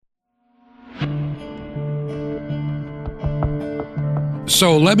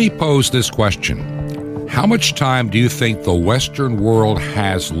So let me pose this question. How much time do you think the Western world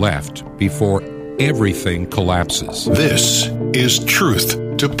has left before everything collapses? This is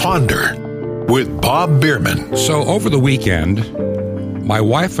Truth to Ponder with Bob Bierman. So over the weekend, my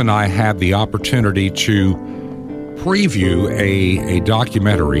wife and I had the opportunity to preview a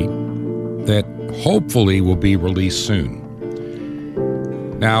documentary that hopefully will be released soon.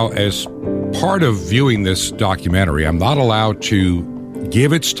 Now, as part of viewing this documentary, I'm not allowed to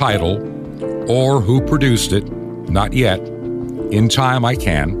give its title or who produced it, not yet. In time, I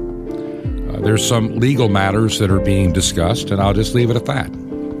can. There's some legal matters that are being discussed, and I'll just leave it at that.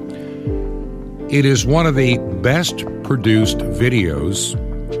 It is one of the best produced videos,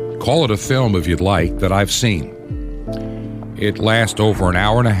 call it a film if you'd like, that I've seen. It lasts over an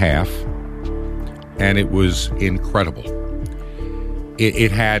hour and a half, and it was incredible.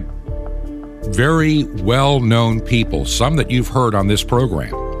 It had very well-known people, some that you've heard on this program,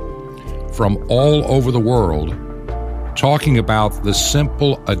 from all over the world, talking about the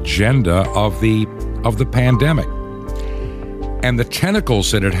simple agenda of the pandemic and the tentacles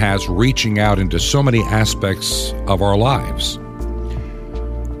that it has reaching out into so many aspects of our lives.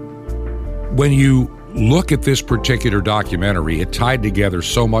 When you look at this particular documentary, it tied together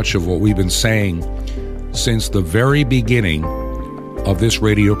so much of what we've been saying since the very beginning of this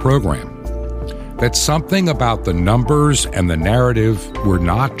radio program. That something about the numbers and the narrative were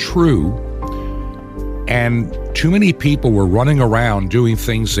not true, and too many people were running around doing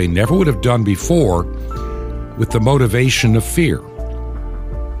things they never would have done before with the motivation of fear.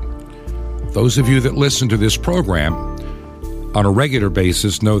 Those of you that listen to this program on a regular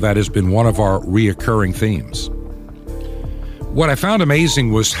basis know that has been one of our reoccurring themes. What I found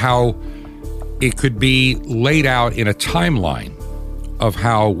amazing was how it could be laid out in a timeline of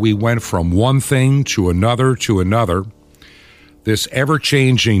how we went from one thing to another, this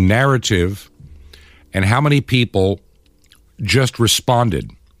ever-changing narrative, and how many people just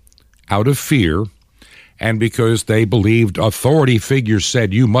responded out of fear and because they believed authority figures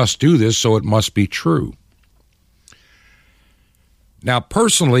said, you must do this, so it must be true. Now,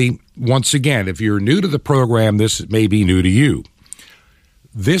 personally, once again, if you're new to the program, this may be new to you.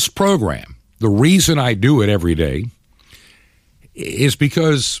 This program, the reason I do it every day, is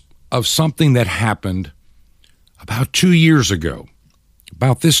because of something that happened about 2 years ago,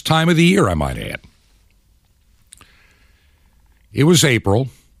 about this time of the year, I might add. It was April,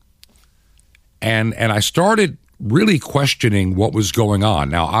 and I started really questioning what was going on.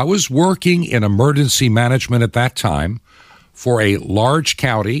 Now, I was working in emergency management at that time for a large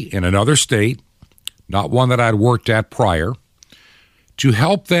county in another state, not one that I'd worked at prior, to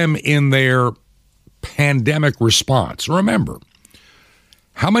help them in their pandemic response. Remember,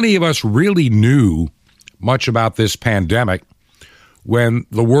 how many of us really knew much about this pandemic when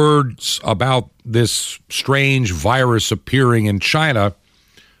the words about this strange virus appearing in China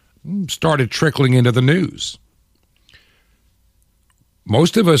started trickling into the news?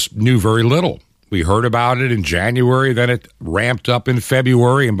 Most of us knew very little. We heard about it in January, then it ramped up in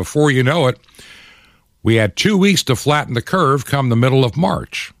February, and before you know it, we had 2 weeks to flatten the curve come the middle of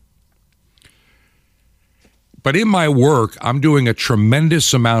March. But in my work, I'm doing a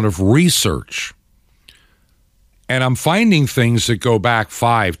tremendous amount of research, and I'm finding things that go back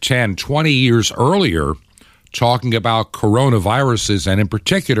 5, 10, 20 years earlier, talking about coronaviruses, and in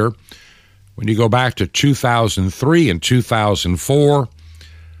particular, when you go back to 2003 and 2004,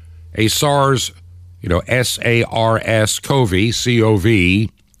 a SARS, SARS-CoV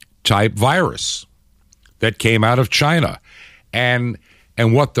type virus that came out of China.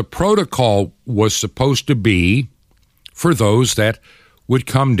 And what the protocol was supposed to be for those that would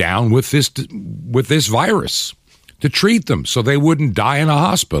come down with this virus to treat them so they wouldn't die in a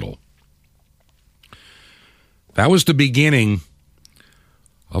hospital. That was the beginning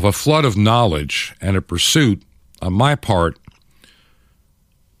of a flood of knowledge and a pursuit on my part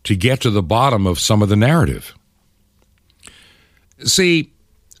to get to the bottom of some of the narrative. See,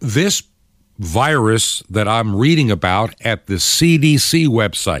 this virus that I'm reading about at the CDC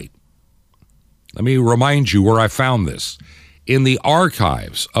website, let me remind you where I found this, in the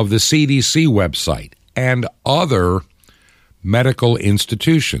archives of the CDC website and other medical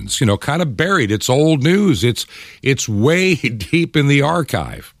institutions, kind of buried. It's old news. It's way deep in the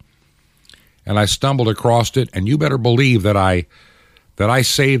archive. And I stumbled across it, and you better believe that I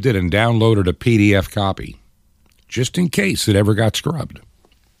saved it and downloaded a PDF copy, just in case it ever got scrubbed.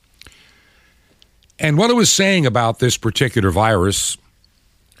 And what it was saying about this particular virus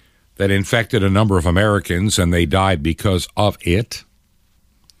that infected a number of Americans and they died because of it,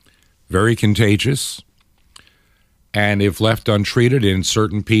 very contagious, and if left untreated in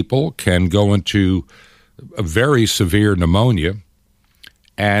certain people can go into a very severe pneumonia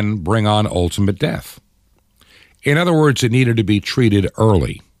and bring on ultimate death. In other words, it needed to be treated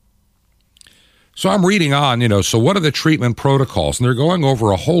early. So I'm reading on, so what are the treatment protocols? And they're going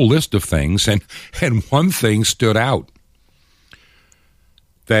over a whole list of things, and one thing stood out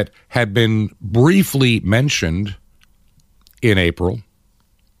that had been briefly mentioned in April,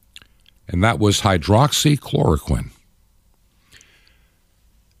 and that was hydroxychloroquine.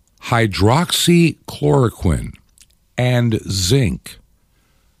 Hydroxychloroquine and zinc.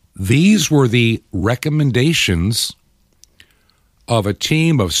 These were the recommendations of a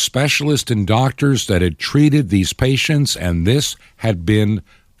team of specialists and doctors that had treated these patients, and this had been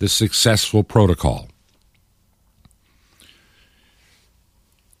the successful protocol.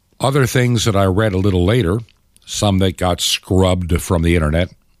 Other things that I read a little later, some that got scrubbed from the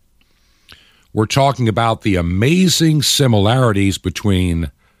internet, we're talking about the amazing similarities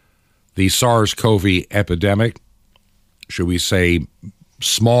between the SARS-CoV epidemic, should we say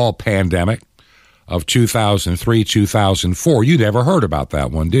small pandemic, of 2003, 2004. You never heard about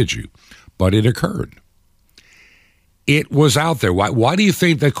that one, did you? But it occurred. It was out there. Why do you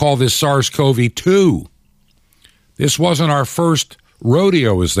think they call this SARS-CoV-2? This wasn't our first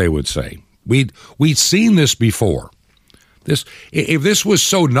rodeo, as they would say. We'd seen this before. If this was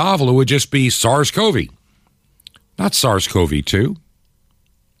so novel, it would just be SARS-CoV, not SARS-CoV-2.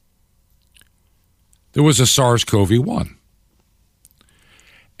 There was a SARS-CoV-1.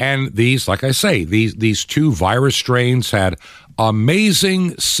 And these, like I say, these two virus strains had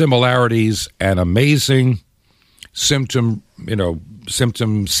amazing similarities and amazing symptom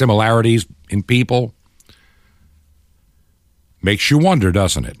similarities in people. Makes you wonder,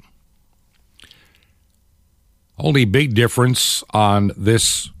 doesn't it? Only big difference on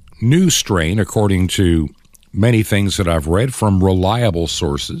this new strain, according to many things that I've read from reliable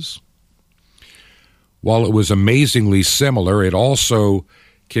sources. While it was amazingly similar, it also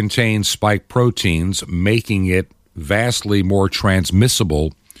contains spike proteins, making it vastly more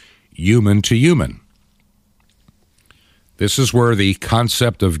transmissible human to human. This is where the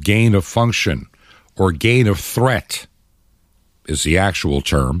concept of gain of function or gain of threat is the actual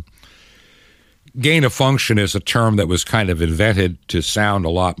term. Gain of function is a term that was kind of invented to sound a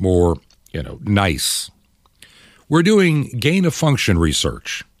lot more, nice. We're doing gain of function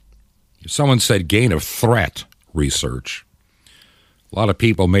research. If someone said gain of threat research, a lot of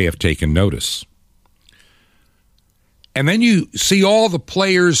people may have taken notice. And then you see all the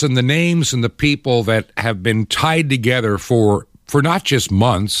players and the names and the people that have been tied together for not just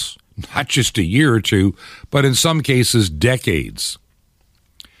months, not just a year or two, but in some cases decades.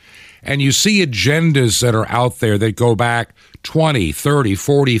 And you see agendas that are out there that go back 20, 30,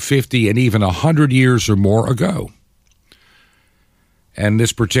 40, 50, and even 100 years or more ago. And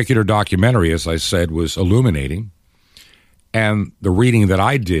this particular documentary, as I said, was illuminating. And the reading that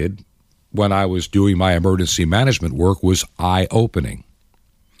I did when I was doing my emergency management work was eye-opening.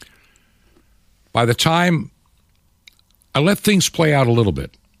 By the time I let things play out a little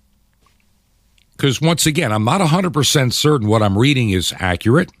bit, because once again, I'm not 100% certain what I'm reading is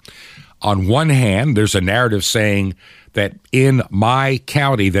accurate. On one hand, there's a narrative saying that in my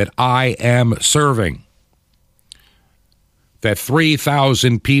county that I am serving, that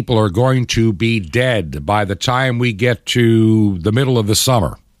 3,000 people are going to be dead by the time we get to the middle of the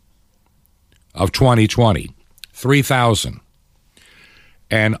summer of 2020. 3,000.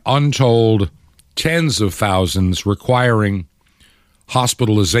 And untold tens of thousands requiring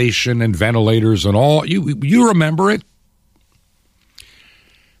hospitalization and ventilators and all. You remember it?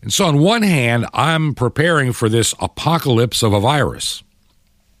 And so on one hand, I'm preparing for this apocalypse of a virus.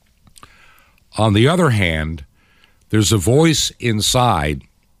 On the other hand, there's a voice inside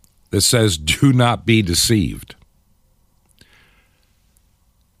that says, do not be deceived.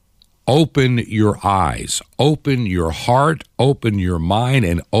 Open your eyes, open your heart, open your mind,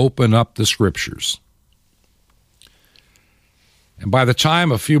 and open up the scriptures. And by the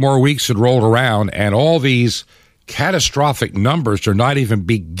time a few more weeks had rolled around and all these catastrophic numbers are not even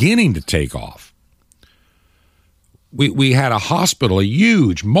beginning to take off, we had a hospital, a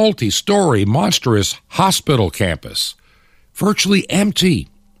huge, multi-story, monstrous hospital campus, virtually empty.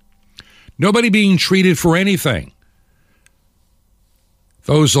 Nobody being treated for anything.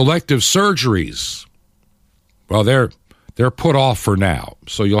 Those elective surgeries, well, they're put off for now.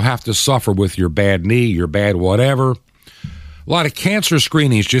 So you'll have to suffer with your bad knee, your bad whatever. A lot of cancer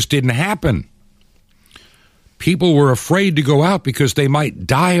screenings just didn't happen. People were afraid to go out because they might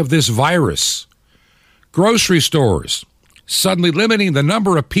die of this virus. Grocery stores suddenly limiting the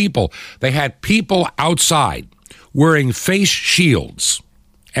number of people. They had people outside wearing face shields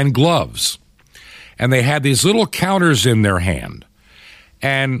and gloves. And they had these little counters in their hand.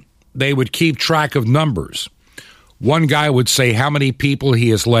 And they would keep track of numbers. One guy would say how many people he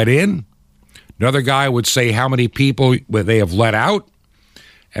has let in. Another guy would say how many people they have let out.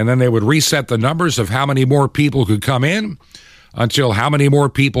 And then they would reset the numbers of how many more people could come in until how many more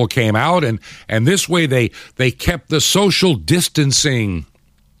people came out. And this way they kept the social distancing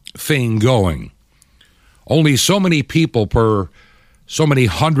thing going. Only so many people per so many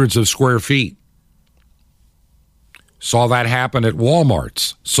hundreds of square feet. Saw that happen at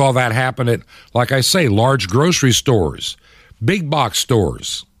Walmarts. Saw that happen at, like I say, large grocery stores, big box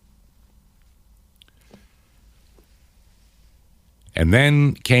stores. And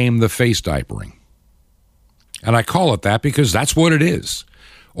then came the face diapering. And I call it that because that's what it is.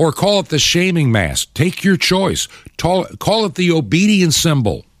 Or call it the shaming mask. Take your choice. Call it the obedience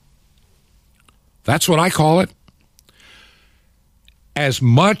symbol. That's what I call it. As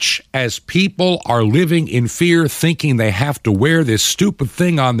much as people are living in fear, thinking they have to wear this stupid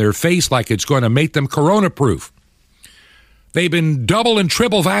thing on their face like it's going to make them corona-proof, they've been double and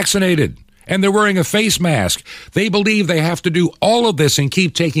triple vaccinated, and they're wearing a face mask. They believe they have to do all of this and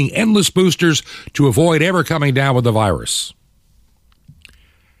keep taking endless boosters to avoid ever coming down with the virus.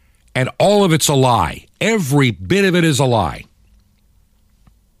 And all of it's a lie. Every bit of it is a lie.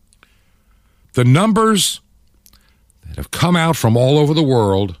 The numbers that have come out from all over the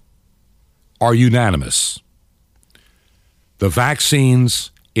world are unanimous. The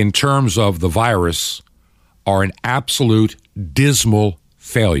vaccines, in terms of the virus, are an absolute dismal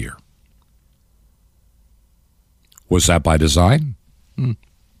failure. Was that by design?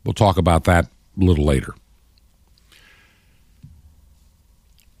 We'll talk about that a little later.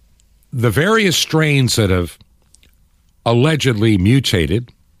 The various strains that have allegedly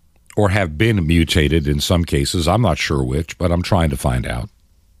mutated or have been mutated in some cases, I'm not sure which, but I'm trying to find out.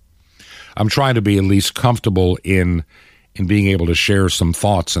 I'm trying to be at least comfortable in being able to share some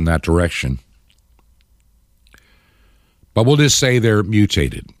thoughts in that direction. But we'll just say they're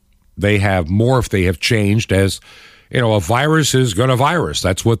mutated. They have morphed, they have changed as, a virus is going to virus.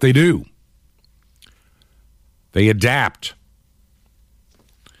 That's what they do. They adapt.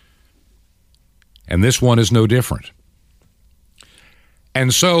 And this one is no different.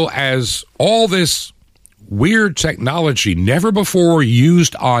 And so as all this weird technology, never before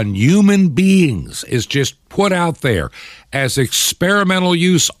used on human beings, is just put out there as experimental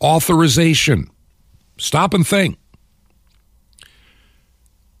use authorization, stop and think.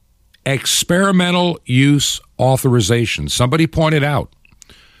 Experimental use authorization. Somebody pointed out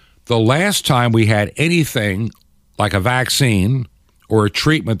the last time we had anything like a vaccine or a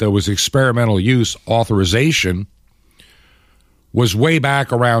treatment that was experimental use authorization was way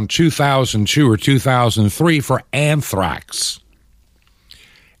back around 2002 or 2003 for anthrax,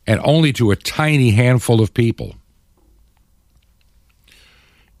 and only to a tiny handful of people.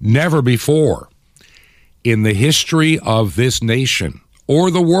 Never before in the history of this nation or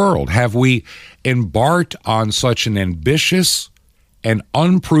the world have we embarked on such an ambitious and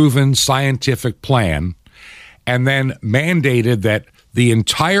unproven scientific plan and then mandated that the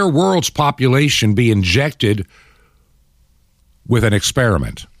entire world's population be injected with an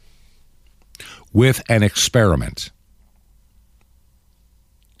experiment. With an experiment.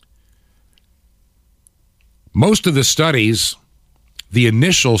 Most of the studies, the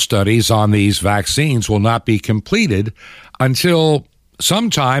initial studies on these vaccines, will not be completed until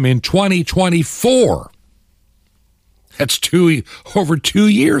sometime in 2024. That's over 2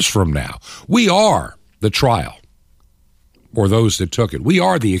 years from now. We are the trial, or those that took it. We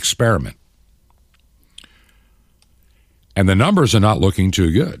are the experiment. And the numbers are not looking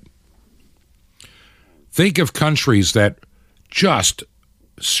too good. Think of countries that just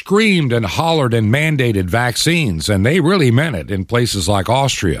screamed and hollered and mandated vaccines, and they really meant it, in places like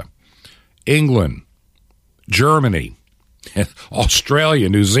Austria, England, Germany, Australia,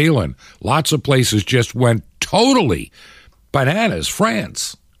 New Zealand. Lots of places just went totally bananas.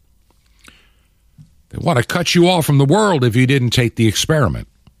 France. They want to cut you off from the world if you didn't take the experiment.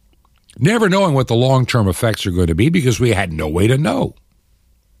 Never knowing what the long-term effects are going to be because we had no way to know.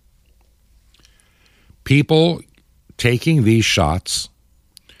 People taking these shots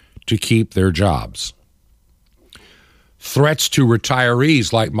to keep their jobs. Threats to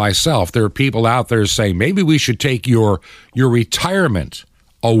retirees like myself. There are people out there saying, maybe we should take your retirement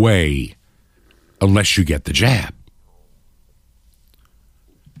away unless you get the jab.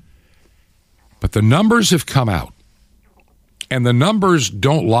 But the numbers have come out, and the numbers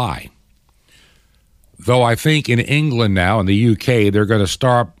don't lie. Though I think in England now, in the UK, they're going to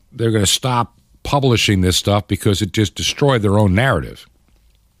stop publishing this stuff because it just destroyed their own narrative.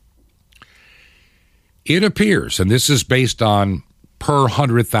 It appears, and this is based on per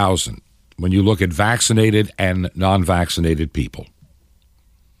 100,000, when you look at vaccinated and non-vaccinated people.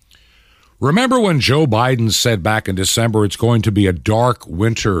 Remember when Joe Biden said back in December it's going to be a dark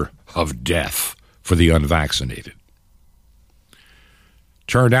winter of death for the unvaccinated?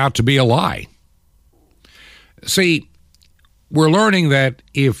 Turned out to be a lie. See, we're learning that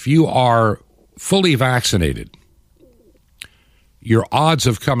if you are fully vaccinated, your odds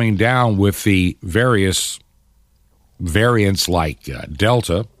of coming down with the various variants like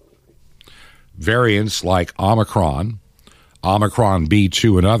Delta, variants like Omicron, Omicron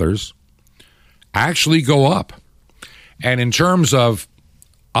B2 and others, actually go up. And in terms of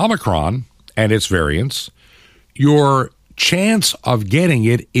Omicron and its variants, your chance of getting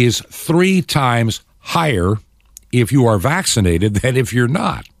it is 3 times higher if you are vaccinated than if you're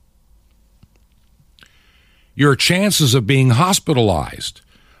not. Your chances of being hospitalized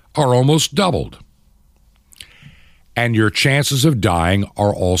are almost doubled. And your chances of dying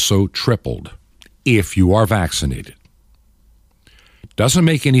are also tripled if you are vaccinated. Doesn't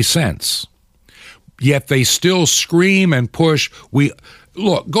make any sense. Yet they still scream and push.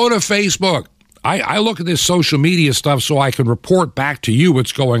 Look, go to Facebook. I look at this social media stuff so I can report back to you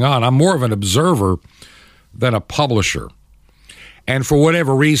what's going on. I'm more of an observer than a publisher. And for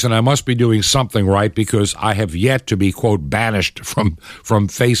whatever reason, I must be doing something right because I have yet to be, quote, banished from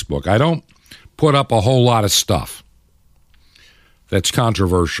Facebook. I don't put up a whole lot of stuff that's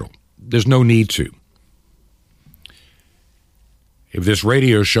controversial. There's no need to. If this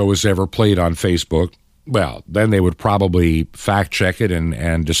radio show is ever played on Facebook, well, then they would probably fact check it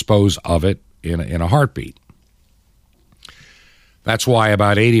and dispose of it in a heartbeat. That's why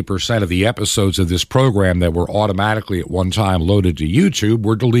about 80% of the episodes of this program that were automatically at one time loaded to YouTube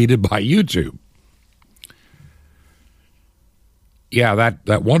were deleted by YouTube. Yeah,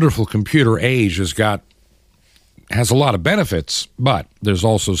 that wonderful computer age has a lot of benefits, but there's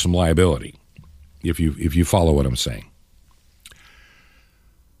also some liability if you follow what I'm saying.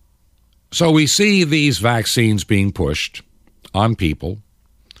 So we see these vaccines being pushed on people,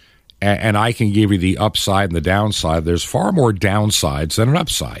 and I can give you the upside and the downside. There's far more downsides than an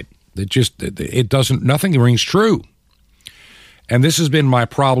upside. Nothing rings true. And this has been my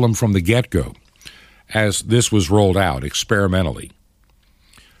problem from the get-go as this was rolled out experimentally.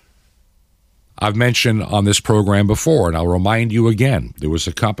 I've mentioned on this program before, and I'll remind you again, there was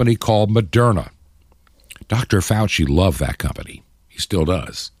a company called Moderna. Dr. Fauci loved that company. He still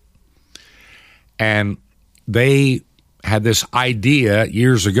does. And they had this idea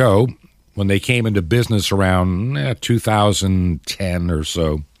years ago when they came into business around 2010 or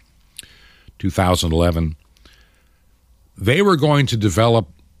so, 2011. They were going to develop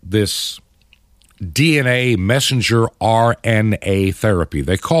this DNA messenger RNA therapy.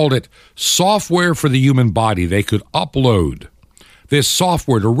 They called it software for the human body. They could upload this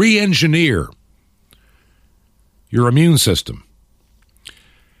software to re-engineer your immune system.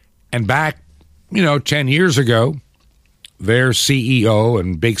 And back 10 years ago, their CEO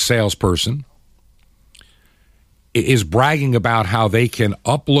and big salesperson is bragging about how they can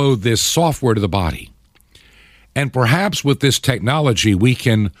upload this software to the body. And perhaps with this technology, we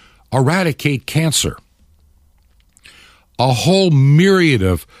can eradicate cancer. A whole myriad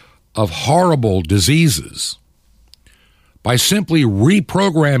of horrible diseases by simply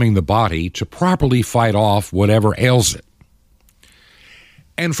reprogramming the body to properly fight off whatever ails it.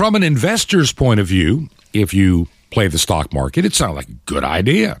 And from an investor's point of view, if you play the stock market, it sounds like a good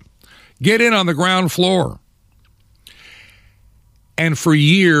idea. Get in on the ground floor. And for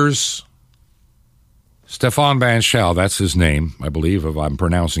years, Stefan Van Schell, that's his name, I believe, if I'm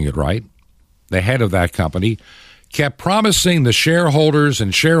pronouncing it right, the head of that company, kept promising the shareholders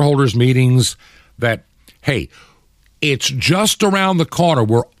and shareholders meetings that, hey, it's just around the corner.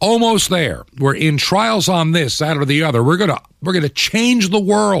 We're almost there. We're in trials on this, that, or the other. We're gonna change the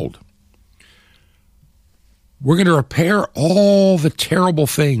world. We're going to repair all the terrible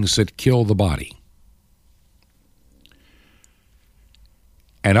things that kill the body.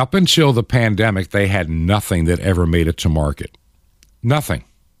 And up until the pandemic, they had nothing that ever made it to market. Nothing.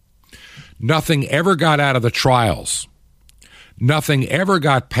 Nothing ever got out of the trials. Nothing ever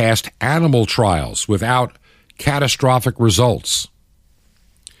got past animal trials without catastrophic results.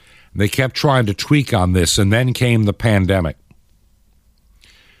 They kept trying to tweak on this, and then came the pandemic.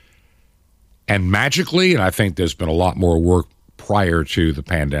 And magically, and I think there's been a lot more work prior to the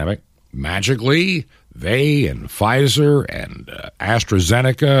pandemic, magically, they and Pfizer and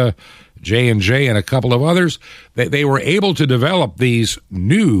AstraZeneca, J&J, and a couple of others, they were able to develop these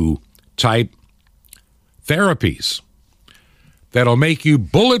new type therapies that'll make you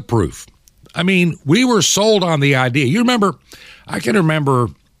bulletproof. I mean, we were sold on the idea. I can remember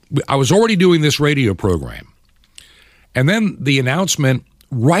I was already doing this radio program. And then the announcement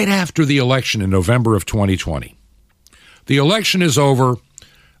right after the election in November of 2020. The election is over.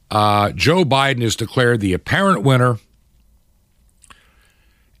 Joe Biden is declared the apparent winner.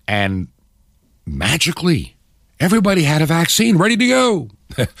 And magically, everybody had a vaccine ready to go.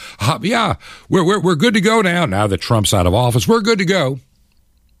 Yeah, we're good to go now. Now that Trump's out of office, we're good to go.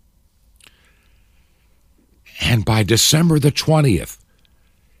 And by December the 20th,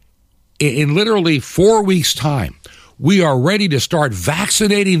 in literally 4 weeks' time, we are ready to start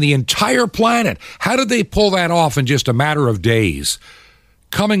vaccinating the entire planet. How did they pull that off in just a matter of days?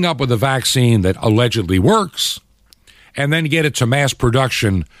 Coming up with a vaccine that allegedly works and then get it to mass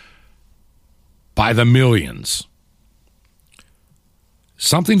production by the millions.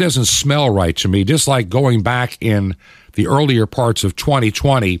 Something doesn't smell right to me, just like going back in the earlier parts of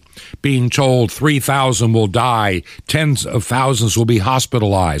 2020, being told 3,000 will die, tens of thousands will be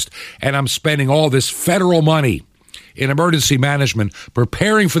hospitalized, and I'm spending all this federal money in emergency management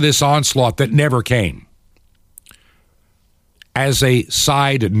preparing for this onslaught that never came. As a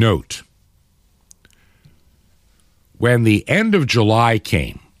side note, when the end of July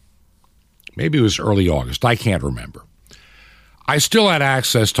came, maybe it was early August, I can't remember, I still had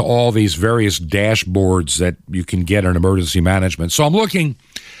access to all these various dashboards that you can get in emergency management. So I'm looking,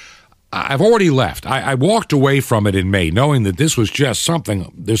 I've already left. I walked away from it in May, knowing that this was just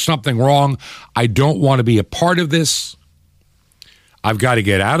there's something wrong. I don't want to be a part of this. I've got to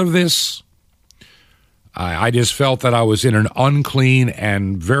get out of this. I just felt that I was in an unclean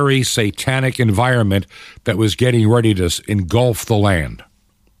and very satanic environment that was getting ready to engulf the land.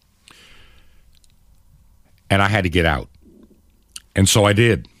 And I had to get out. And so I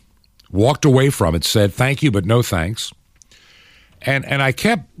did. Walked away from it, said thank you, but no thanks. And I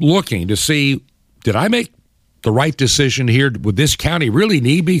kept looking to see, did I make the right decision here? Would this county really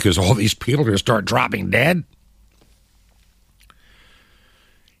need me because all these people are going to start dropping dead?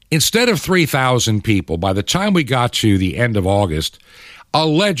 Instead of 3,000 people, by the time we got to the end of August,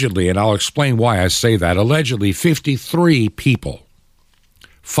 allegedly, and I'll explain why I say that, allegedly 53 people,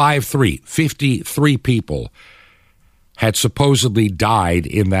 53 people had supposedly died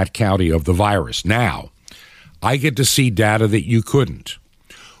in that county of the virus. Now, I get to see data that you couldn't.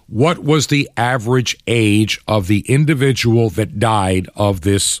 What was the average age of the individual that died of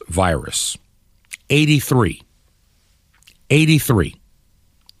this virus? 83. 83.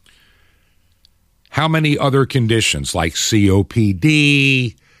 How many other conditions like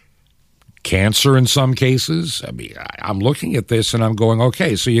COPD, cancer in some cases? I mean, I'm looking at this and I'm going,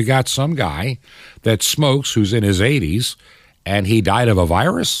 okay, so you got some guy that smokes who's in his 80s and he died of a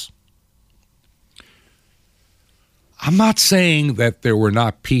virus? I'm not saying that there were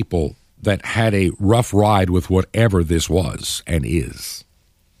not people that had a rough ride with whatever this was and is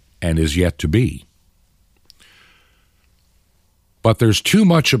yet to be. But there's too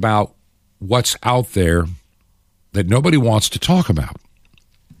much about what's out there that nobody wants to talk about.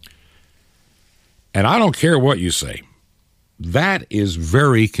 And I don't care what you say. That is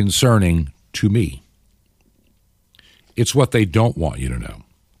very concerning to me. It's what they don't want you to know.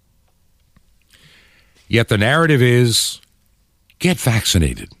 Yet the narrative is, get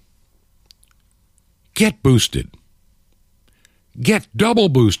vaccinated. Get boosted. Get double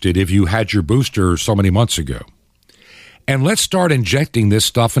boosted if you had your booster so many months ago. And let's start injecting this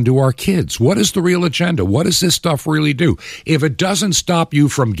stuff into our kids. What is the real agenda? What does this stuff really do? If it doesn't stop you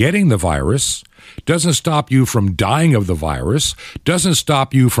from getting the virus, doesn't stop you from dying of the virus, doesn't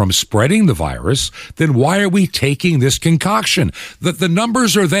stop you from spreading the virus, then why are we taking this concoction? That the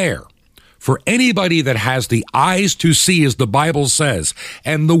numbers are there for anybody that has the eyes to see, as the Bible says,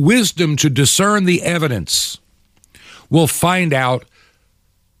 and the wisdom to discern the evidence, will find out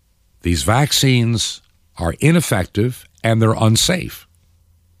these vaccines are ineffective and they're unsafe.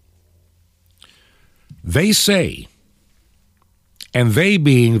 They say, and they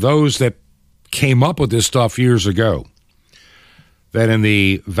being those that came up with this stuff years ago, that in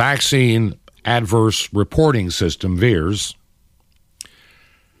the Vaccine Adverse Reporting System, VAERS,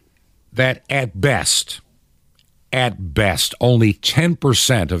 that at best, only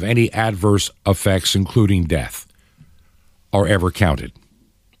 10% of any adverse effects, including death, are ever counted.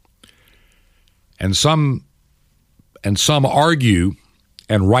 And some argue,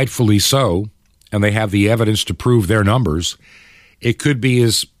 and rightfully so, and they have the evidence to prove their numbers, it could be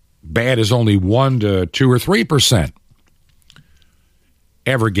as bad as only 1 to 2 or 3%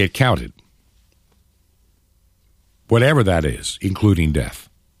 ever get counted. Whatever that is, including death.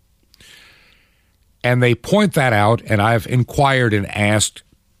 And they point that out, and I've inquired and asked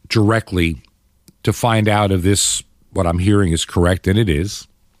directly to find out if this, what I'm hearing, is correct, and it is.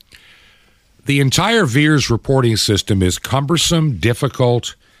 The entire VIIRS reporting system is cumbersome,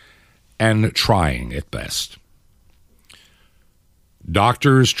 difficult, and trying at best.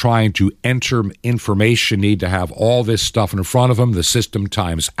 Doctors trying to enter information need to have all this stuff in front of them. The system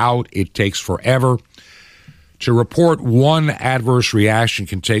times out. It takes forever. To report one adverse reaction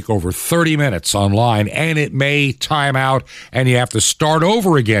can take over 30 minutes online, and it may time out, and you have to start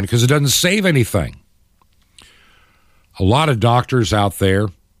over again because it doesn't save anything. A lot of doctors out there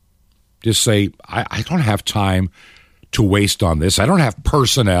just say, I don't have time to waste on this. I don't have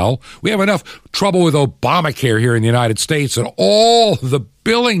personnel. We have enough trouble with Obamacare here in the United States and all the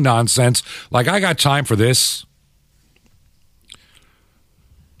billing nonsense. Like, I got time for this.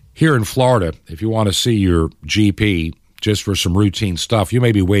 Here in Florida, if you want to see your GP just for some routine stuff, you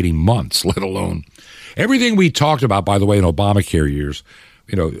may be waiting months, let alone everything we talked about, by the way, in Obamacare years,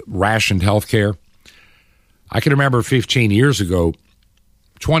 rationed health care. I can remember 15 years ago,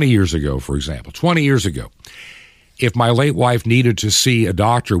 20 years ago, for example, 20 years ago, if my late wife needed to see a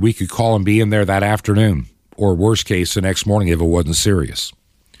doctor, we could call and be in there that afternoon, or worst case, the next morning if it wasn't serious.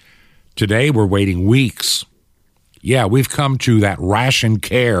 Today, we're waiting weeks. Yeah, we've come to that ration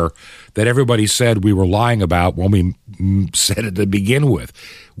care that everybody said we were lying about when we said it to begin with.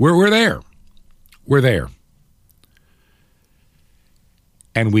 We're there. We're there.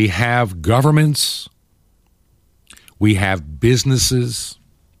 And we have governments. We have businesses.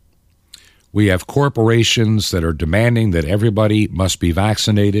 We have corporations that are demanding that everybody must be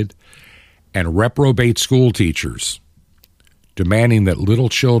vaccinated, and reprobate school teachers demanding that little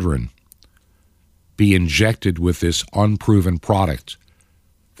children be injected with this unproven product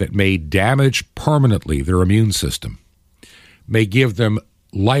that may damage permanently their immune system, may give them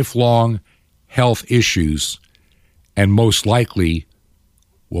lifelong health issues, and most likely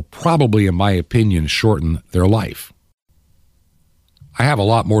will probably, in my opinion, shorten their life. I have a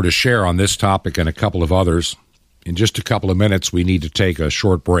lot more to share on this topic and a couple of others. In just a couple of minutes, we need to take a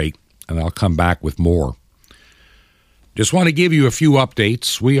short break, and I'll come back with more. Just want to give you a few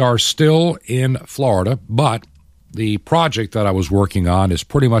updates. We are still in Florida, but the project that I was working on is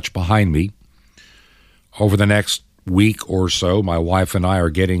pretty much behind me. Over the next week or so, my wife and I are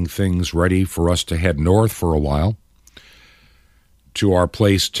getting things ready for us to head north for a while to our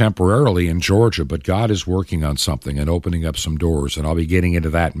place temporarily in Georgia, but God is working on something and opening up some doors, and I'll be getting into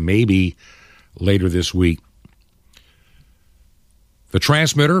that maybe later this week. The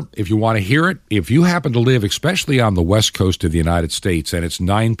transmitter, if you want to hear it, if you happen to live especially on the west coast of the United States and it's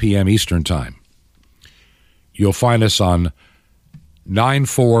 9 p.m. Eastern Time, you'll find us on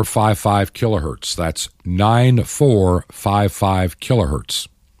 9455 kilohertz. That's 9455 kilohertz.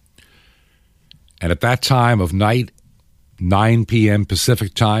 And at that time of night, 9 p.m.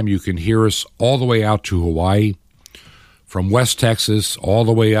 Pacific Time, you can hear us all the way out to Hawaii, from West Texas all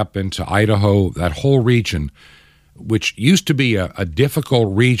the way up into Idaho, that whole region, which used to be a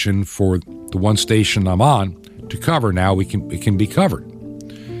difficult region for the one station I'm on to cover. Now it can be covered.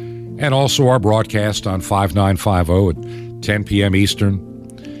 And also our broadcast on 5950 at 10 p.m. Eastern,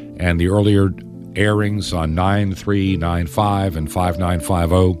 and the earlier airings on 9395 and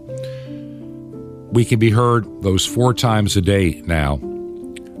 5950. We can be heard those 4 times a day now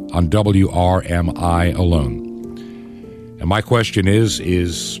on WRMI alone. And my question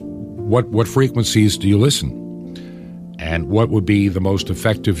is what frequencies do you listen? And what would be the most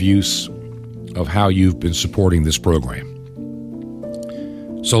effective use of how you've been supporting this program?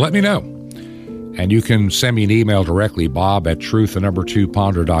 So let me know. And you can send me an email directly,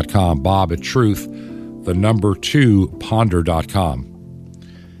 bob@truth2ponder.com, bob@truth2ponder.com.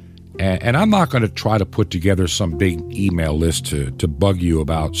 And I'm not going to try to put together some big email list to bug you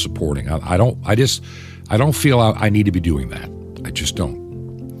about supporting. I don't feel I need to be doing that. I just don't.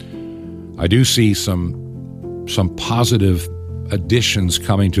 I do see some positive additions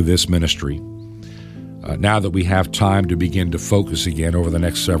coming to this ministry now that we have time to begin to focus again over the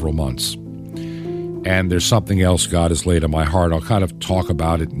next several months. And there's something else God has laid on my heart. I'll kind of talk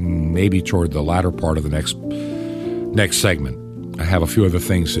about it maybe toward the latter part of the next segment. I have a few other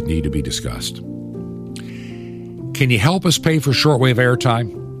things that need to be discussed. Can you help us pay for shortwave airtime?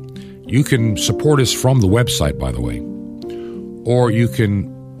 You can support us from the website, by the way. Or you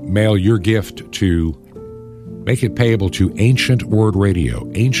can mail your gift to, make it payable to Ancient Word Radio,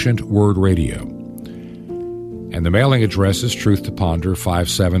 Ancient Word Radio. And the mailing address is Truth to Ponder,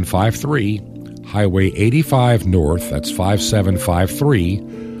 5753, Highway 85 North, that's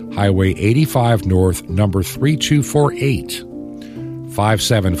 5753, Highway 85 North, number 3248.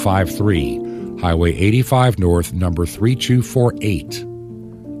 5753, Highway 85 North, number 3248.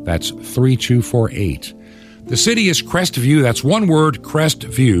 That's 3248. The city is Crestview. That's one word,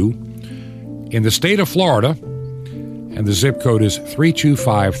 Crestview, in the state of Florida. And the zip code is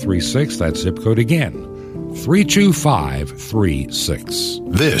 32536. That zip code again, 32536.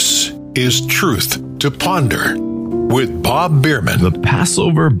 This is Truth to Ponder with Bob Bierman. The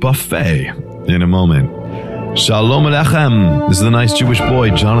Passover buffet in a moment. Shalom Alechem. This is the nice Jewish boy,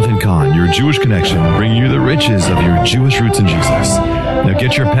 Jonathan Kahn, your Jewish connection, bringing you the riches of your Jewish roots in Jesus. Now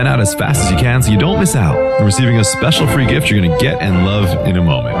get your pen out as fast as you can so you don't miss out on receiving a special free gift you're going to get and love in a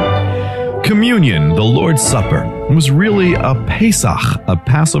moment. Communion, the Lord's Supper, was really a Pesach, a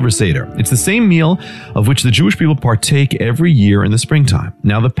Passover Seder. It's the same meal of which the Jewish people partake every year in the springtime.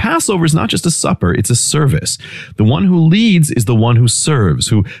 Now, the Passover is not just a supper, it's a service. The one who leads is the one who serves,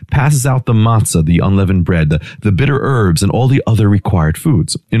 who passes out the matzah, the unleavened bread, the bitter herbs, and all the other required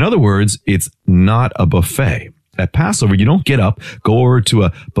foods. In other words, it's not a buffet. At Passover, you don't get up, go over to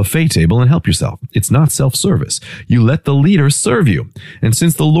a buffet table and help yourself. It's not self-service. You let the leader serve you. And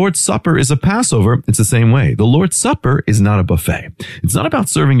since the Lord's Supper is a Passover, it's the same way. The Lord's Supper is not a buffet. It's not about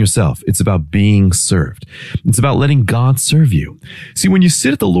serving yourself. It's about being served. It's about letting God serve you. See, when you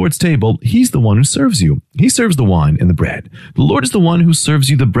sit at the Lord's table, He's the one who serves you. He serves the wine and the bread. The Lord is the one who serves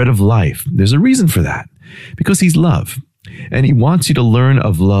you the bread of life. There's a reason for that. Because He's love. And He wants you to learn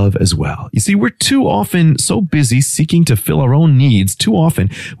of love as well. You see, we're too often so busy seeking to fill our own needs. Too often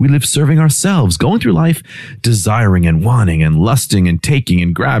we live serving ourselves, going through life desiring and wanting and lusting and taking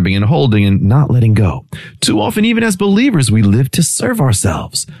and grabbing and holding and not letting go. Too often, even as believers, we live to serve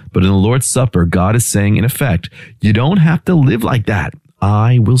ourselves. But in the Lord's Supper, God is saying, in effect, you don't have to live like that.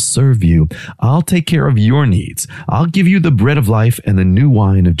 I will serve you. I'll take care of your needs. I'll give you the bread of life and the new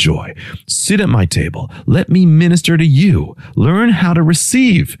wine of joy. Sit at my table. Let me minister to you. Learn how to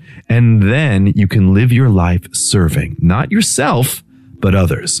receive. And then you can live your life serving, not yourself, but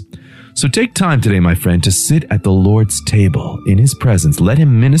others. So take time today, my friend, to sit at the Lord's table in His presence. Let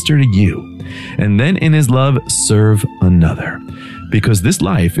Him minister to you. And then in His love, serve another. Because this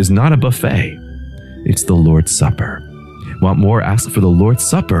life is not a buffet. It's the Lord's Supper. Want more? Ask for the Lord's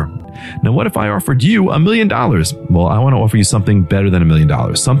Supper. Now, what if I offered you $1 million? Well, I want to offer you something better than $1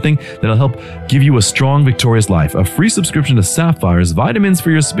 million. Something that'll help give you a strong, victorious life. A free subscription to Sapphires, vitamins for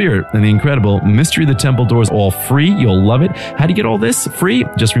your spirit, and the incredible Mystery of the Temple Doors, all free. You'll love it. How do you get all this free?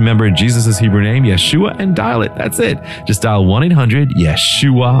 Just remember Jesus' Hebrew name, Yeshua, and dial it. That's it. Just dial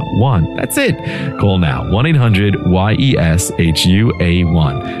 1-800-YESHUA-1. That's it. Call now.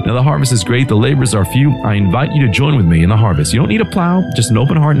 1-800-YESHUA-1. Now, the harvest is great. The laborers are few. I invite you to join with me in the harvest. You don't need a plow, just an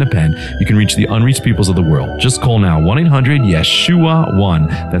open heart and a pen. You can reach the unreached peoples of the world. Just call now, 1-800-YESHUA-1.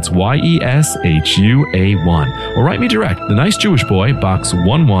 That's YESHUA-1. Or write me direct, The Nice Jewish Boy, Box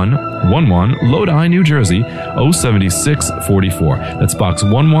 1111, Lodi, New Jersey, 07644. That's Box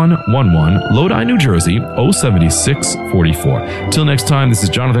 1111, Lodi, New Jersey, 07644. Till next time, this is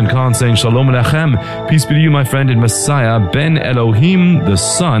Jonathan Kahn saying Shalom Alechem. Peace be to you, my friend, in Messiah, Ben Elohim, the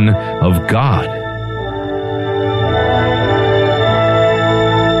Son of God.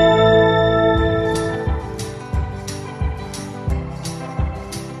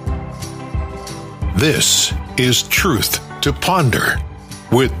 This is Truth to Ponder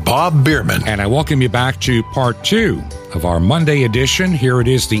with Bob Bierman. And I welcome you back to part 2 of our Monday edition. Here it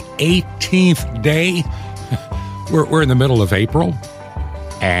is, the 18th day. We're in the middle of April,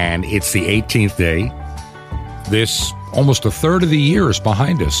 and it's the 18th day. This, almost a third of the year is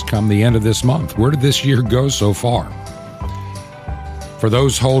behind us come the end of this month. Where did this year go so far? For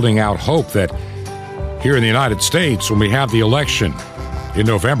those holding out hope that here in the United States, when we have the election in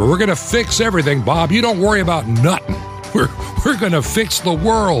November, we're going to fix everything, Bob. You don't worry about nothing. We're going to fix the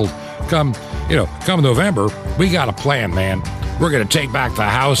world. Come November, we got a plan, man. We're going to take back the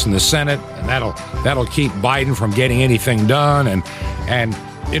House and the Senate, and that'll keep Biden from getting anything done. And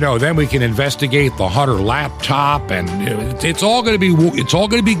then we can investigate the Hunter laptop, and it's all going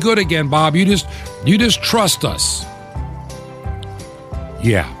to be good again, Bob. You just trust us.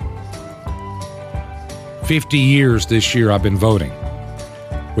 Yeah. 50 years this year I've been voting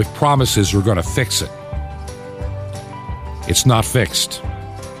with promises we're going to fix it. It's not fixed.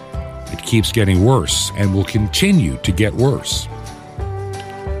 It keeps getting worse and will continue to get worse.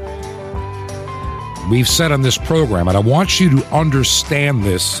 We've said on this program, and I want you to understand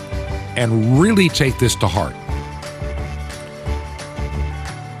this and really take this to heart.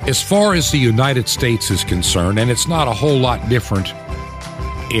 As far as the United States is concerned, and it's not a whole lot different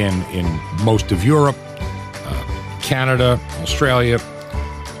in most of Europe, Canada, Australia,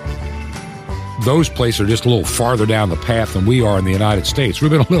 those places are just a little farther down the path than we are in the United States.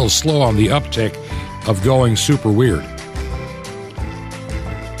 We've been a little slow on the uptick of going super weird.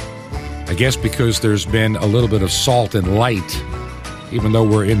 I guess because there's been a little bit of salt and light, even though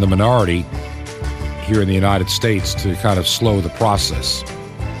we're in the minority here in the United States, to kind of slow the process.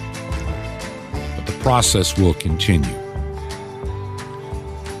 But the process will continue.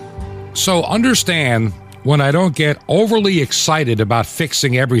 So understand when I don't get overly excited about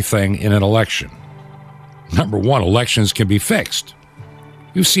fixing everything in an election. Number one, elections can be fixed.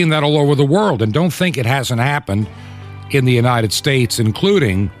 You've seen that all over the world, and don't think it hasn't happened in the United States,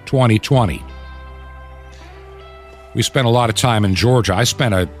 including 2020. We spent a lot of time in Georgia. I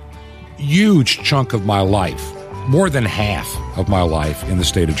spent a huge chunk of my life, more than half of my life, in the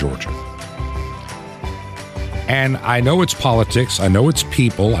state of Georgia. And I know its politics. I know its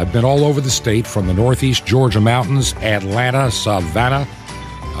people. I've been all over the state, from the northeast Georgia mountains, Atlanta, Savannah,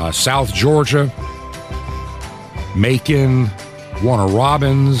 South Georgia, Macon, Warner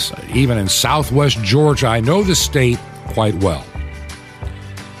Robins, even in southwest Georgia. I know the state quite well.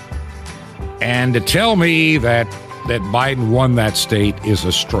 And to tell me that Biden won that state is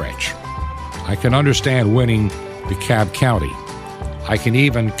a stretch. I can understand winning DeKalb County. I can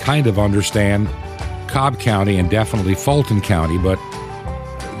even kind of understand Cobb County and definitely Fulton County, but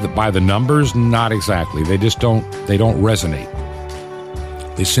by the numbers, not exactly. They don't resonate.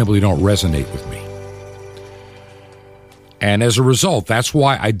 They simply don't resonate with me. And as a result, that's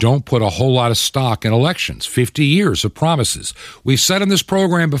why I don't put a whole lot of stock in elections. 50 years of promises. We've said in this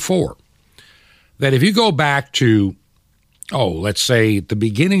program before that if you go back to, let's say the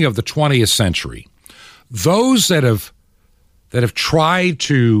beginning of the 20th century, those that have tried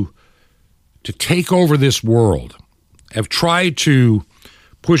to take over this world, have tried to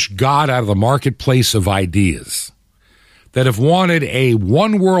push God out of the marketplace of ideas, that have wanted a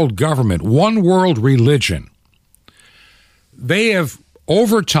one world government, one world religion, they have,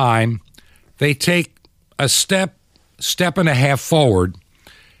 over time, they take a step and a half forward,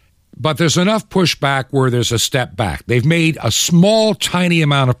 but there's enough pushback where there's a step back. They've made a small, tiny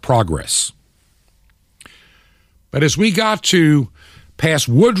amount of progress. But as we got to past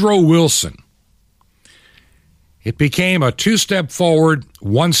Woodrow Wilson, it became a two-step forward,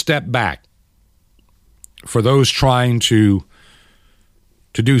 one step back for those trying to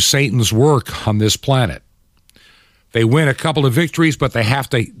do Satan's work on this planet. They win a couple of victories, but they have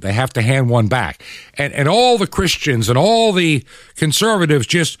to hand one back. And all the Christians and all the conservatives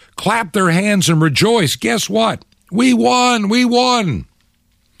just clap their hands and rejoice. Guess what? We won! We won!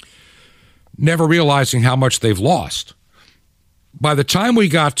 Never realizing how much they've lost. By the time we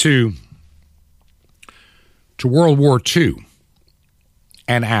got to World War II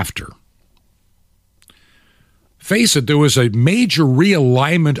and after, face it, there was a major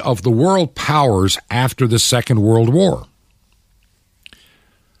realignment of the world powers after the Second World War.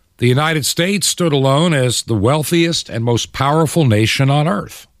 The United States stood alone as the wealthiest and most powerful nation on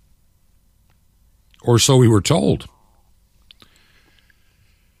earth. Or so we were told.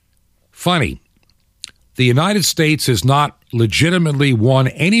 Funny, the United States has not legitimately won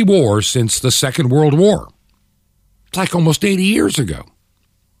any war since the Second World War. It's like almost 80 years ago.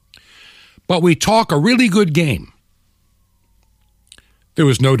 But we talk a really good game. There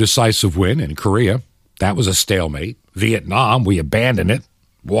was no decisive win in Korea. That was a stalemate. Vietnam, we abandoned it,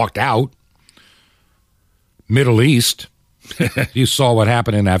 walked out. Middle East, you saw what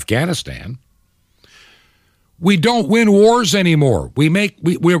happened in Afghanistan. We don't win wars anymore.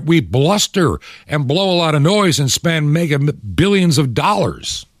 We bluster and blow a lot of noise and spend mega billions of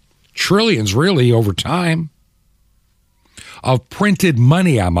dollars, trillions really over time, of printed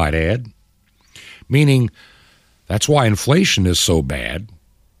money, I might add. Meaning, that's why inflation is so bad.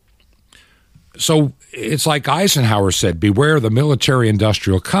 So it's like Eisenhower said, beware the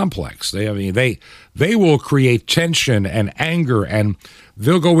military-industrial complex. They will create tension and anger, and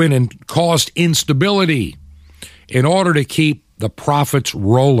they'll go in and cause instability in order to keep the profits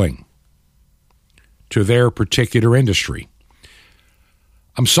rolling to their particular industry.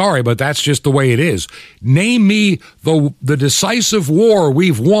 I'm sorry, but that's just the way it is. Name me the decisive war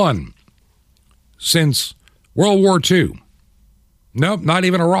we've won since World War II. Nope, not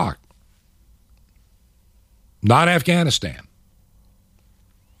even Iraq. Not Afghanistan.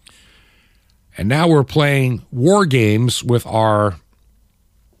 And now we're playing war games with our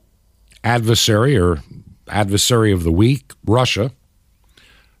adversary, or adversary of the week, Russia,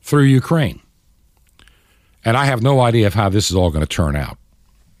 through Ukraine. And I have no idea of how this is all going to turn out.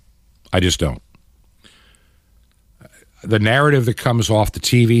 I just don't. The narrative that comes off the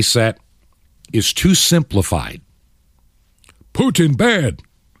TV set is too simplified. Putin bad.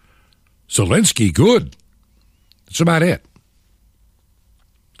 Zelensky, good. That's about it.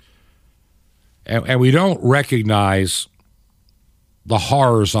 And we don't recognize the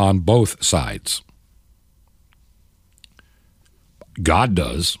horrors on both sides. God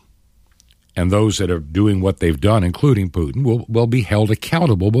does. And those that are doing what they've done, including Putin, will be held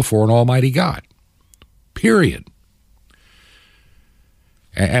accountable before an almighty God. Period.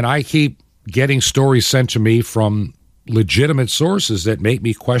 And I keep getting stories sent to me from legitimate sources that make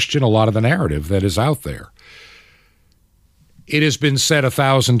me question a lot of the narrative that is out there. It has been said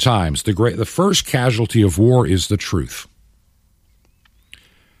 1,000 times, the first casualty of war is the truth.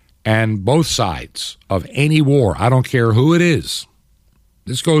 And both sides of any war, I don't care who it is,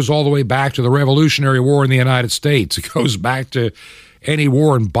 this goes all the way back to the Revolutionary War in the United States. It goes back to any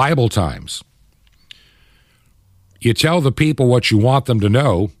war in Bible times. You tell the people what you want them to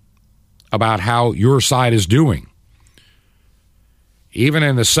know about how your side is doing. Even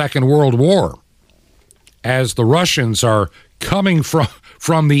in the Second World War, as the Russians are coming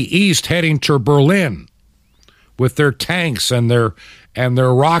from the east heading to Berlin with their tanks and their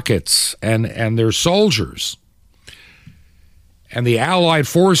rockets and their soldiers, and the Allied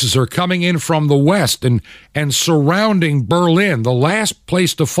forces are coming in from the west and surrounding Berlin, the last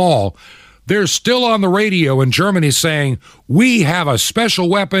place to fall, they're still on the radio in Germany saying, we have a special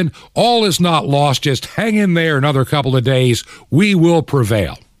weapon, all is not lost, just hang in there another couple of days, we will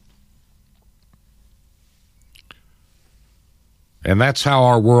prevail. And that's how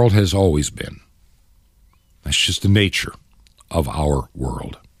our world has always been. That's just the nature of our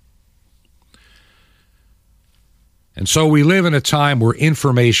world. And so we live in a time where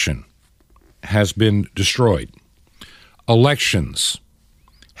information has been destroyed. Elections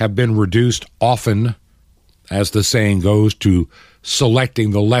have been reduced often, as the saying goes, to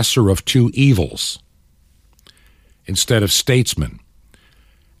selecting the lesser of two evils instead of statesmen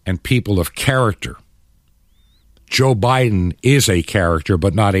and people of character. Joe Biden is a character,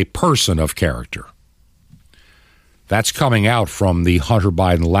 but not a person of character. That's coming out from the Hunter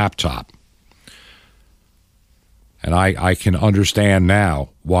Biden laptop. And I can understand now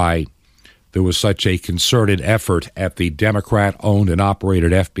why there was such a concerted effort at the Democrat-owned and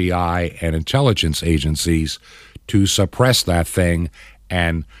operated FBI and intelligence agencies to suppress that thing,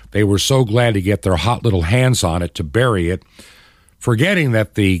 and they were so glad to get their hot little hands on it to bury it, forgetting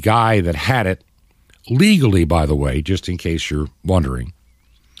that the guy that had it, legally, by the way, just in case you're wondering,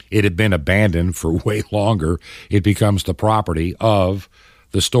 it had been abandoned for way longer. It becomes the property of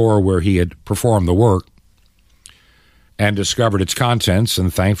the store where he had performed the work and discovered its contents,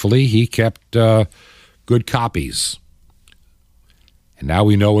 and thankfully he kept good copies. And now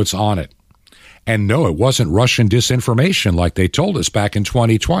we know it's on it. And no, it wasn't Russian disinformation like they told us back in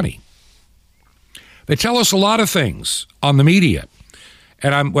 2020. They tell us a lot of things on the media.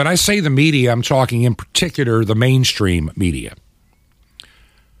 And when I say the media, I'm talking in particular the mainstream media.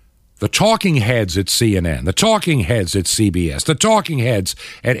 The talking heads at CNN, the talking heads at CBS, the talking heads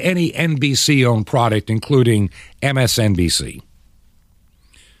at any NBC-owned product, including MSNBC.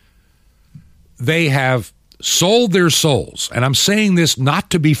 They have sold their souls. And I'm saying this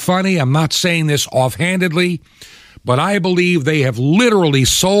not to be funny. I'm not saying this offhandedly. But I believe they have literally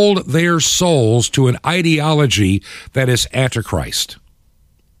sold their souls to an ideology that is Antichrist.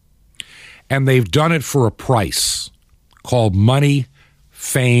 And they've done it for a price called money,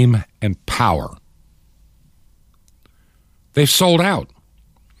 fame, and power. They've sold out.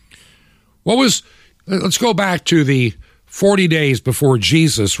 Let's go back to the 40 days before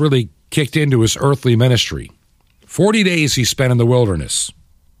Jesus really kicked into his earthly ministry. 40 days he spent in the wilderness,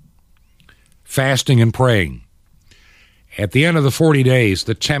 fasting and praying. At the end of the 40 days,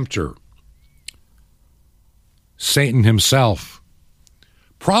 the tempter, Satan himself,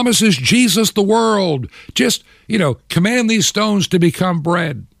 promises Jesus the world. Just, command these stones to become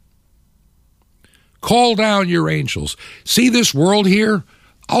bread. Call down your angels. See this world here?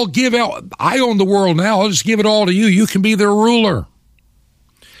 I own the world now. I'll just give it all to you. You can be their ruler.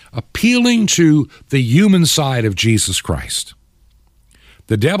 Appealing to the human side of Jesus Christ.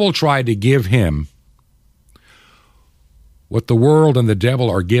 The devil tried to give him what the world and the devil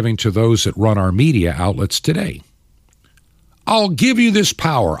are giving to those that run our media outlets today. I'll give you this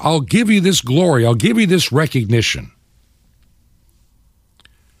power. I'll give you this glory. I'll give you this recognition.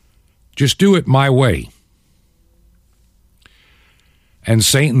 Just do it my way. And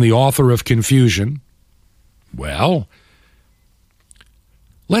Satan, the author of confusion, well,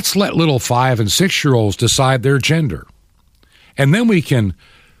 let's let little 5- and 6-year-olds decide their gender. And then we can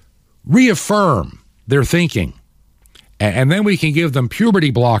reaffirm their thinking. And then we can give them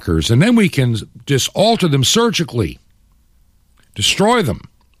puberty blockers. And then we can just alter them surgically. Destroy them.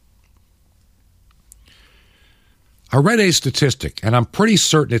 I read a statistic, and I'm pretty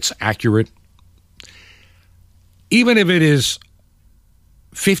certain it's accurate. Even if it is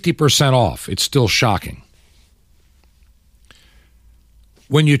 50% off, it's still shocking.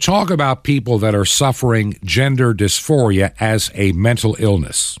 When you talk about people that are suffering gender dysphoria as a mental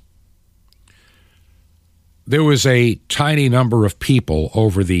illness, there was a tiny number of people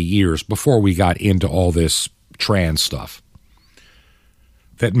over the years before we got into all this trans stuff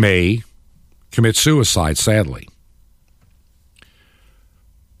that may commit suicide, sadly.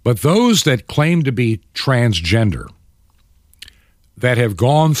 But those that claim to be transgender, that have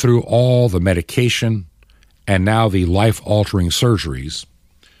gone through all the medication and now the life-altering surgeries,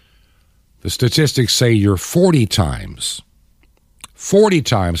 the statistics say you're 40 times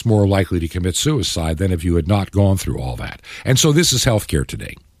more likely to commit suicide than if you had not gone through all that. And so this is healthcare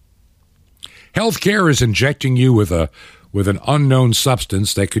today. Healthcare is injecting you with an unknown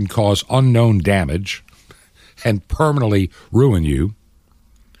substance that can cause unknown damage and permanently ruin you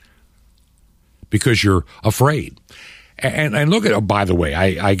because you're afraid. And look at, oh, by the way,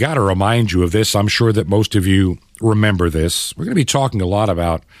 I got to remind you of this. I'm sure that most of you remember this. We're going to be talking a lot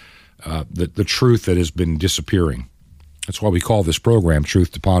about the truth that has been disappearing. That's why we call this program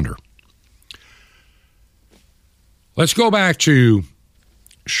Truth to Ponder. Let's go back to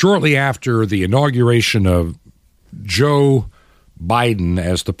shortly after the inauguration of Joe Biden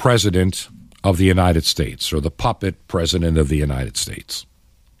as the president of the United States, or the puppet president of the United States.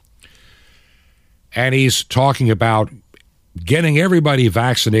 And he's talking about getting everybody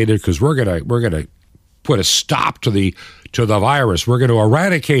vaccinated because we're gonna put a stop to the virus. We're going to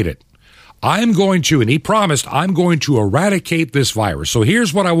eradicate it. And he promised, I'm going to eradicate this virus. So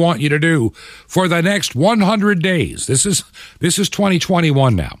here's what I want you to do for the next 100 days. This is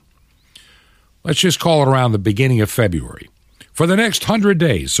 2021 now. Let's just call it around the beginning of February. For the next 100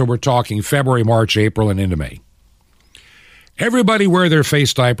 days, so we're talking February, March, April, and into May. Everybody wear their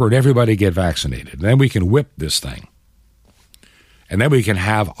face diaper and everybody get vaccinated. And then we can whip this thing. And then we can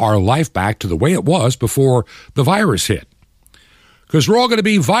have our life back to the way it was before the virus hit. Because we're all going to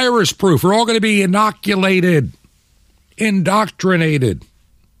be virus-proof. We're all going to be inoculated, indoctrinated.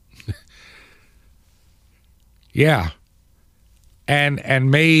 Yeah.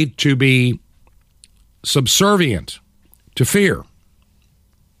 And made to be subservient to fear.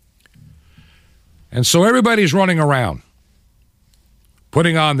 And so everybody's running around,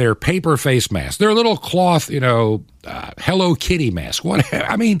 putting on their paper face masks, their little cloth, Hello Kitty mask.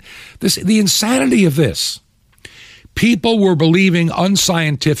 The insanity of this. People were believing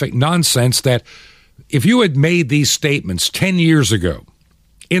unscientific nonsense that if you had made these statements 10 years ago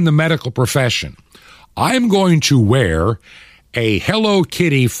in the medical profession, I'm going to wear a Hello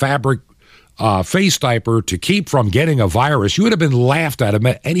Kitty fabric face diaper to keep from getting a virus, you would have been laughed at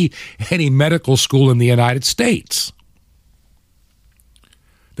at any medical school in the United States.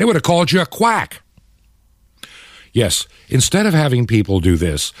 They would have called you a quack. Yes, instead of having people do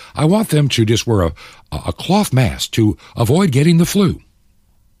this, I want them to just wear a cloth mask to avoid getting the flu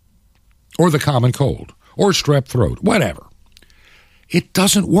or the common cold or strep throat, whatever. It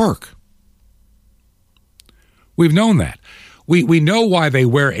doesn't work. We've known that. We know why they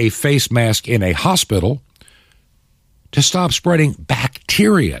wear a face mask in a hospital, to stop spreading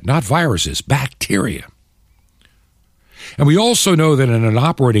bacteria, not viruses, bacteria. And we also know that in an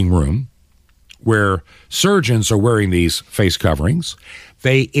operating room where surgeons are wearing these face coverings,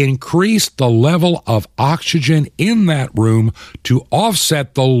 they increase the level of oxygen in that room to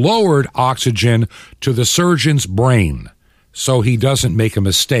offset the lowered oxygen to the surgeon's brain, so he doesn't make a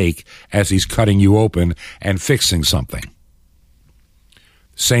mistake as he's cutting you open and fixing something.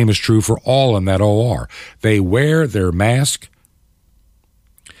 Same is true for all in that OR. They wear their mask.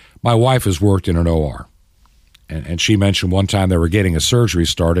 My wife has worked in an OR. And she mentioned one time they were getting a surgery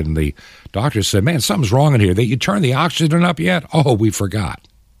started, and the doctor said, man, something's wrong in here. You turned the oxygen up yet? Oh, we forgot.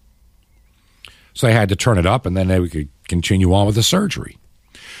 So they had to turn it up, and then they could continue on with the surgery.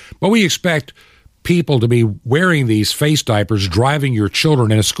 But we expect people to be wearing these face diapers, driving your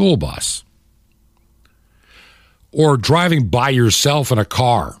children in a school bus, or driving by yourself in a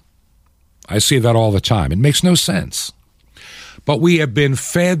car. I see that all the time. It makes no sense. But we have been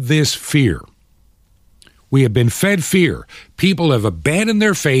fed this fear. We have been fed fear. People have abandoned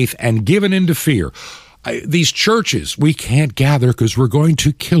their faith and given into fear. These churches, we can't gather because we're going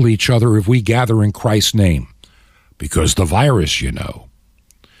to kill each other if we gather in Christ's name. Because the virus, There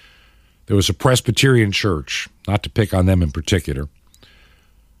was a Presbyterian church, not to pick on them in particular,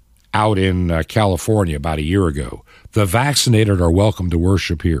 out in California about a year ago. The vaccinated are welcome to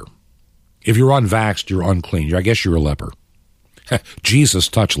worship here. If you're unvaxxed, you're unclean. I guess you're a leper. Jesus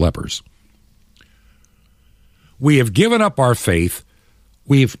touched lepers. We have given up our faith.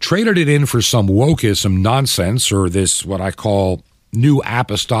 We've traded it in for some wokeism nonsense, or this, what I call, new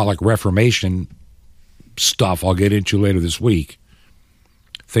apostolic reformation stuff I'll get into later this week.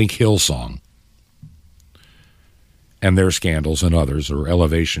 Think Hillsong and their scandals and others, or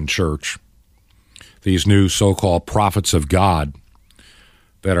Elevation Church. These new so-called prophets of God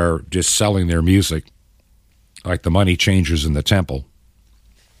that are just selling their music like the money changers in the temple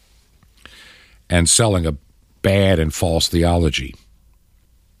and selling a bad and false theology.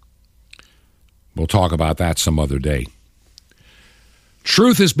 We'll talk about that some other day.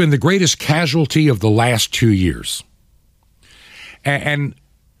 Truth has been the greatest casualty of the last 2 years. And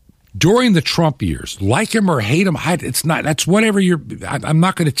during the Trump years, like him or hate him, it's not, that's whatever I'm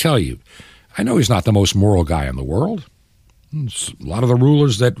not going to tell you. I know he's not the most moral guy in the world. It's a lot of the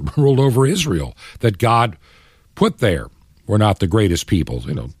rulers that ruled over Israel that God put there were not the greatest people.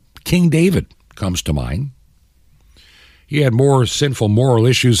 You know, King David comes to mind. He had more sinful moral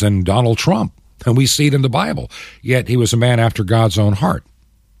issues than Donald Trump, and we see it in the Bible. Yet he was a man after God's own heart.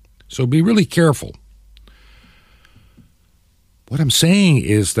 So be really careful. What I'm saying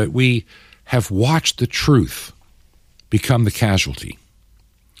is that we have watched the truth become the casualty.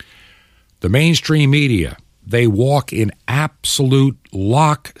 The mainstream media, they walk in absolute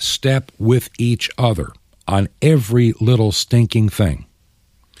lockstep with each other on every little stinking thing.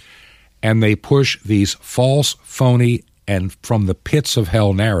 And they push these false, phony, and from the pits of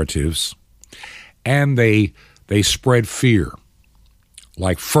hell narratives, and they spread fear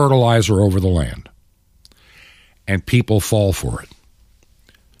like fertilizer over the land. And people fall for it.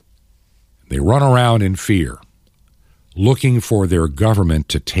 They run around in fear, looking for their government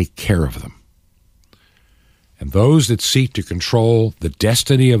to take care of them. And those that seek to control the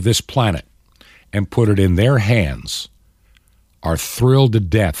destiny of this planet and put it in their hands are thrilled to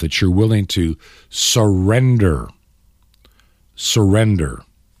death that you're willing to surrender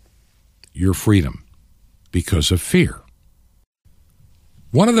your freedom because of fear.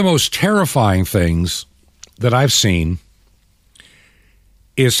 One of the most terrifying things that I've seen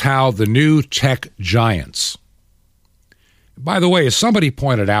is how the new tech giants, by the way, as somebody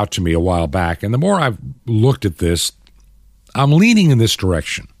pointed out to me a while back, and the more I've looked at this, I'm leaning in this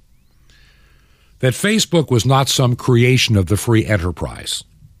direction, that Facebook was not some creation of the free enterprise.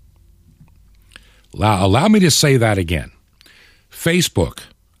 Allow me to say that again. Facebook,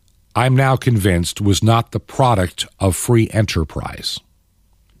 I'm now convinced, was not the product of free enterprise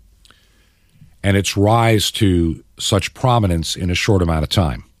and its rise to such prominence in a short amount of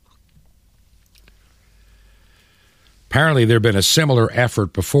time. Apparently, there had been a similar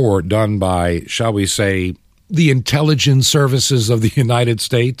effort before done by, shall we say, the intelligence services of the United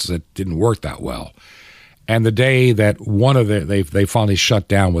States that didn't work that well. And the day that they finally shut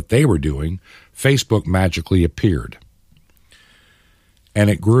down what they were doing, Facebook magically appeared. And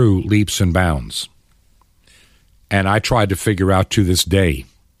it grew leaps and bounds. And I tried to figure out to this day,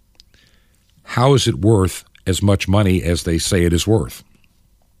 how is it worth as much money as they say it is worth?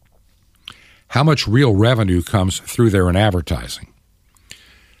 How much real revenue comes through there in advertising?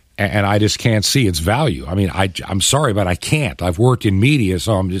 And I just can't see its value. I mean, I'm sorry, but I can't. I've worked in media,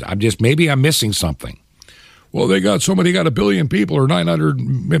 so I'm just maybe I'm missing something. Well, they got 1 billion people or 900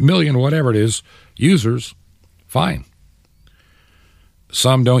 million, whatever it is, users. Fine.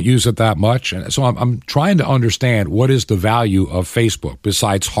 Some don't use it that much. And so I'm trying to understand what is the value of Facebook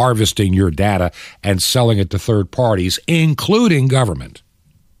besides harvesting your data and selling it to third parties, including government.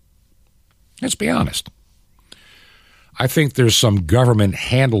 Let's be honest. I think there's some government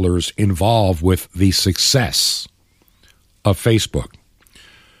handlers involved with the success of Facebook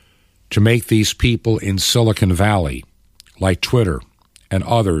to make these people in Silicon Valley, like Twitter and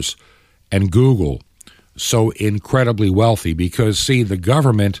others, and Google, so incredibly wealthy. Because, see, the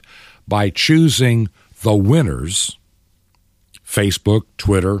government, by choosing the winners, Facebook,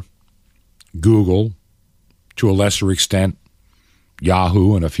 Twitter, Google, to a lesser extent,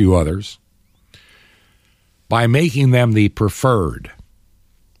 Yahoo and a few others, by making them the preferred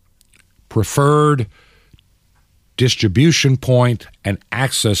distribution point and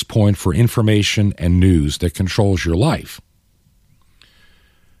access point for information and news that controls your life.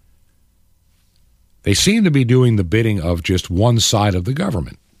 They seem to be doing the bidding of just one side of the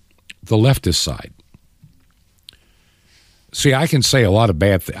government, the leftist side. See, I can say a lot of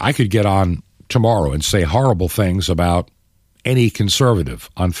bad things. I could get on tomorrow and say horrible things about any conservative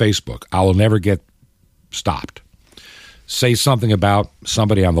on Facebook. I will never get stopped. Say something about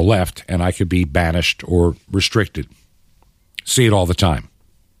somebody on the left, and I could be banished or restricted. See it all the time.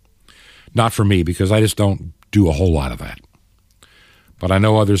 Not for me, because I just don't do a whole lot of that. But I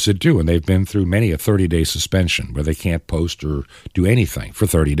know others that do, and they've been through many a 30-day suspension where they can't post or do anything for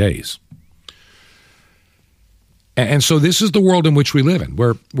 30 days. And so this is the world in which we live in,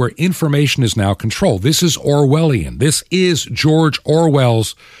 where information is now controlled. This is Orwellian. This is George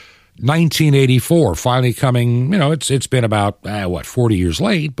Orwell's 1984 finally coming. It's been about, 40 years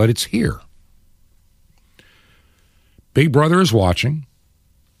late, but it's here. Big Brother is watching.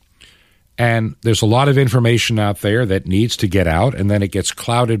 And there's a lot of information out there that needs to get out, and then it gets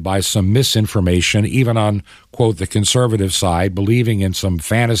clouded by some misinformation, even on, quote, the conservative side, believing in some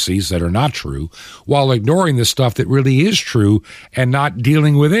fantasies that are not true, while ignoring the stuff that really is true and not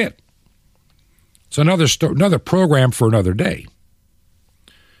dealing with it. It's another program for another day.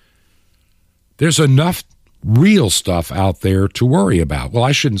 There's enough real stuff out there to worry about. Well,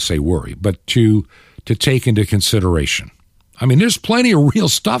 I shouldn't say worry, but to take into consideration. I mean, there's plenty of real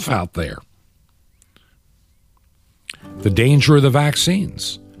stuff out there. The danger of the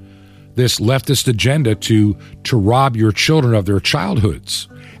vaccines, this leftist agenda to rob your children of their childhoods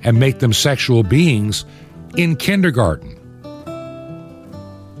and make them sexual beings in kindergarten.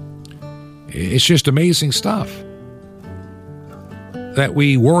 It's just amazing stuff. That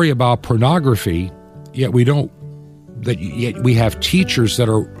we worry about pornography, yet we don't. Yet we have teachers that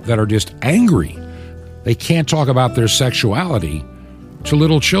are just angry. They can't talk about their sexuality to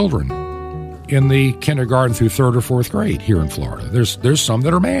little children in the kindergarten through 3rd or 4th grade here in Florida. There's some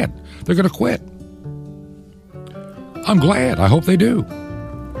that are mad. They're going to quit. I'm glad. I hope they do.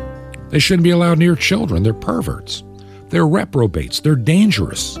 They shouldn't be allowed near children. They're perverts. They're reprobates. They're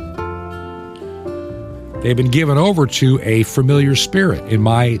dangerous. They've been given over to a familiar spirit, in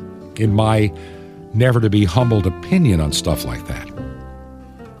my never to be humbled opinion on stuff like that.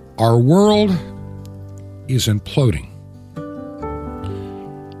 Our world is imploding.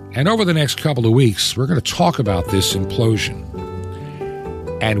 And over the next couple of weeks, we're going to talk about this implosion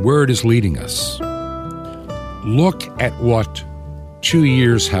and where it is leading us. Look at what 2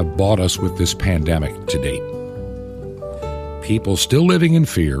 years have bought us with this pandemic to date. People still living in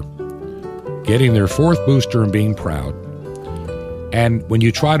fear, getting their 4th booster and being proud. And when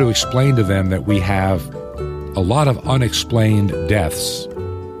you try to explain to them that we have a lot of unexplained deaths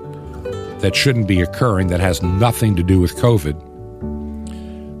that shouldn't be occurring, that has nothing to do with COVID,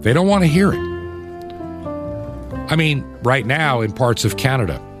 they don't want to hear it. I mean, right now in parts of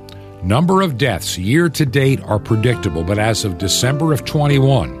Canada, number of deaths year to date are predictable, but as of December of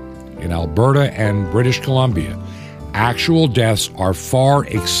 21, in Alberta and British Columbia, actual deaths are far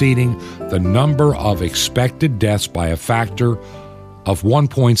exceeding the number of expected deaths by a factor of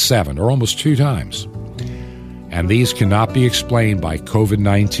 1.7, or almost 2 times. And these cannot be explained by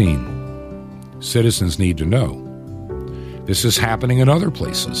COVID-19. Citizens need to know. This is happening in other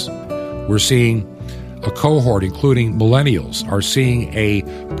places. We're seeing a cohort, including millennials, are seeing a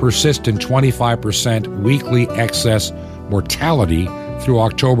persistent 25% weekly excess mortality through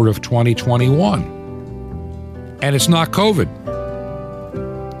October of 2021. And it's not COVID.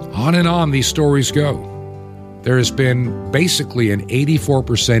 On and on these stories go. There has been basically an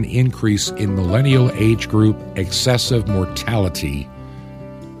 84% increase in millennial age group excessive mortality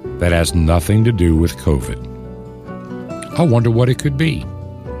that has nothing to do with COVID. I wonder what it could be.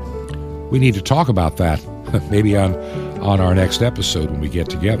 We need to talk about that maybe on our next episode when we get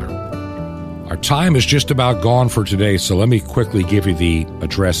together. Our time is just about gone for today, so let me quickly give you the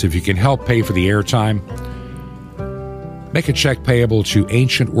address. If you can help pay for the airtime, make a check payable to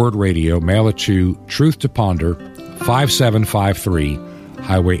Ancient Word Radio. Mail it to Truth to Ponder, 5753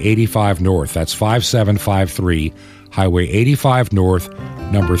 Highway 85 North. That's 5753 Highway 85 North,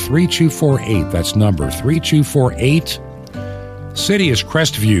 number 3248. That's number 3248. City is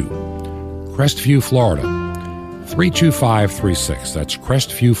Crestview, Florida, 32536. That's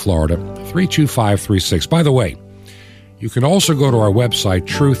Crestview, Florida, 32536. By the way, you can also go to our website,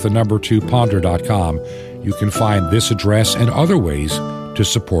 truth2ponder.com. You can find this address and other ways to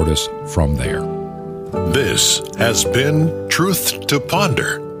support us from there. This has been Truth to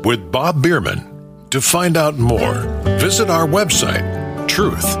Ponder with Bob Bierman. To find out more, visit our website,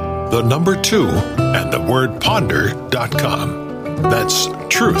 truth2ponder.com. That's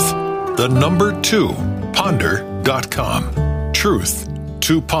truth2ponder.com. Truth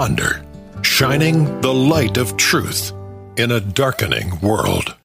to Ponder, shining the light of truth in a darkening world.